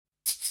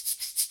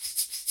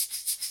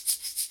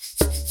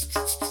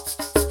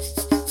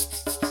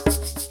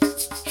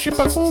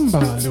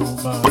Chipacumba,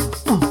 Luma.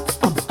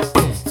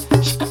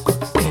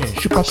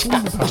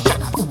 Chipacumba.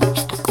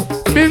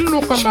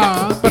 Biluka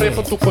ma,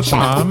 prepotuko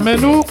sa,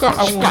 meluka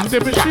aunde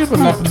besibo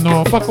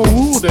lapno,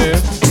 pakawude,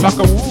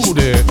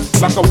 lakawude,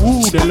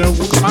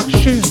 lewude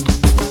makshin.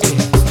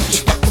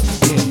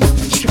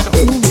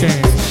 Chikaunde,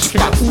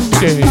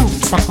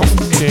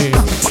 pakawude,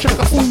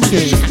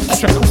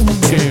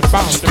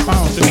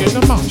 paude,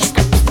 genaman.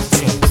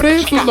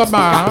 Preto da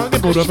ba, de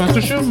bura vato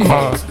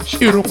shimba,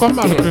 iruka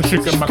malaka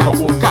shika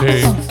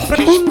makaunde.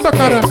 Prekunda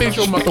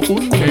karabejo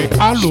matokunde,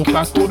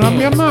 aluka kura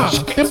miyama,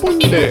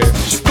 tepunde.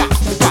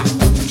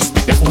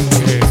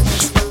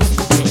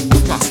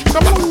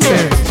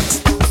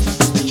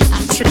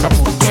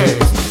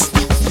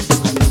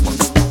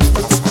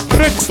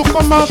 Recto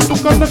kamatu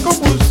kana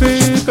kamuse,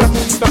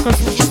 kamunda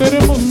kashusere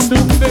munde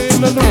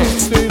la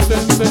lunde,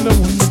 la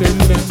lunde.